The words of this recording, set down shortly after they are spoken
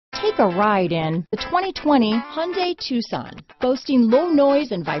Take a ride in the 2020 Hyundai Tucson. Boasting low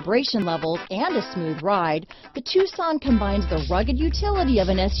noise and vibration levels and a smooth ride, the Tucson combines the rugged utility of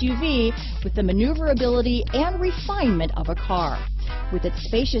an SUV with the maneuverability and refinement of a car. With its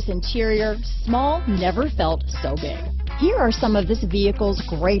spacious interior, small never felt so big. Here are some of this vehicle's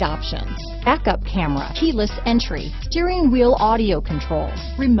great options: backup camera, keyless entry, steering wheel audio controls,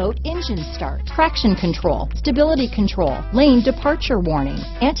 remote engine start, traction control, stability control, lane departure warning,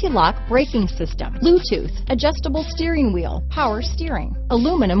 anti-lock braking system, Bluetooth, adjustable steering wheel, power steering,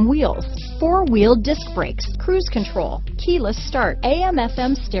 aluminum wheels, four-wheel disc brakes, cruise control, keyless start,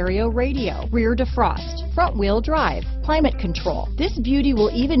 AM/FM stereo radio, rear defrost, front-wheel drive, climate control. This beauty will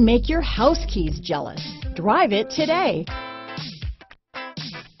even make your house keys jealous. Drive it today.